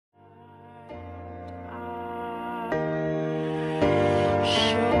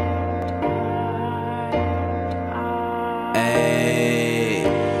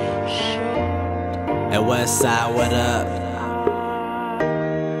West Side, what up?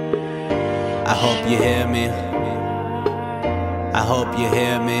 I hope you hear me. I hope you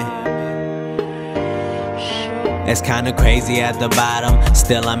hear me. It's kinda crazy at the bottom,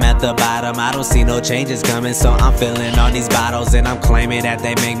 still I'm at the bottom. I don't see no changes coming, so I'm filling all these bottles, and I'm claiming that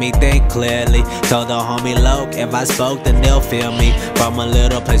they make me think clearly. Told the homie Loke, if I spoke then they'll feel me. From a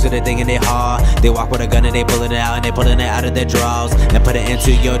little place where they think in their heart, they walk with a gun and they pulling it out, and they pulling it out of their drawers and put it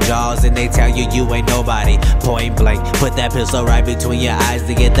into your jaws, and they tell you you ain't nobody. Point blank, put that pistol right between your eyes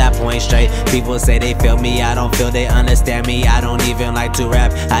to get that point straight. People say they feel me, I don't feel they understand me. I don't even like to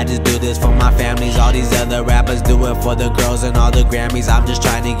rap, I just do this for my families. All these other rappers do it for the girls and all the Grammys. I'm just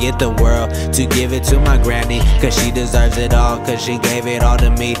trying to get the world to give it to my granny, cause she deserves it all, cause she gave it all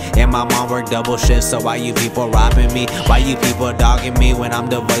to me. And my mom worked double shifts, so why you people robbing me? Why you people dogging me when I'm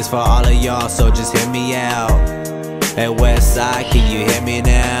the voice for all of y'all? So just hear me out. Hey West Side, can you hear me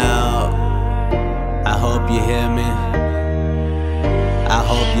now? I hope you hear me. I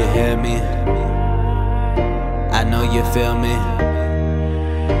hope you hear me. I know you feel me.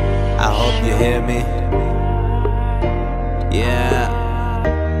 I hope you hear me. Yeah.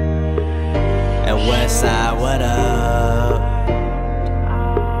 At West Side, what up?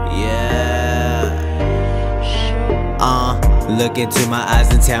 Yeah. Look into my eyes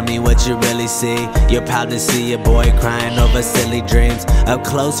and tell me what you really see. You'll probably see your boy crying over silly dreams of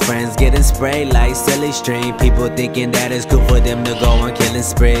close friends getting sprayed like silly string. People thinking that it's cool for them to go on killing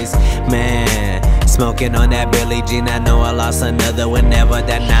sprees. Man, smoking on that Billie Jean, I know I lost another whenever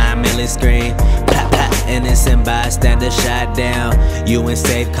that 9 milli screen. Pop, pop, innocent bystander shot down. You and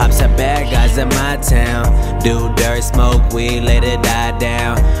safe cops are bad guys in my town. Do dirt, smoke weed, let it die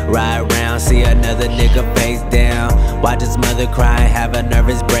down. Ride round, see another nigga face down. Watch his mother cry, have a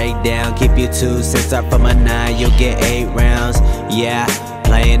nervous breakdown. Keep you 2 cents up from a 9, you'll get 8 rounds. Yeah,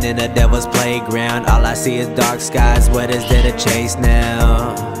 playing in the devil's playground. All I see is dark skies, what is there to chase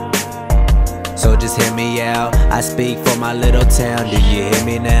now? So just hear me out, I speak for my little town. Do you hear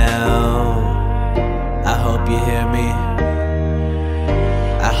me now? I hope you hear me.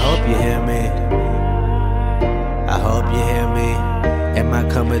 I hope you hear me. I hope you hear me. Am I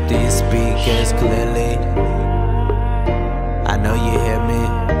coming through your speakers clearly? I know you hear me.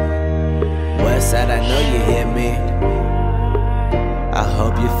 West Side, I know you hear me. I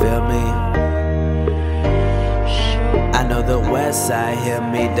hope you feel me. I know the West Side hear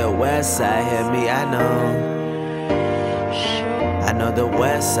me, the West Side hear me, I know. I know the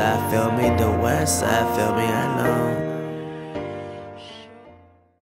West Side feel me, the West Side feel me, I know.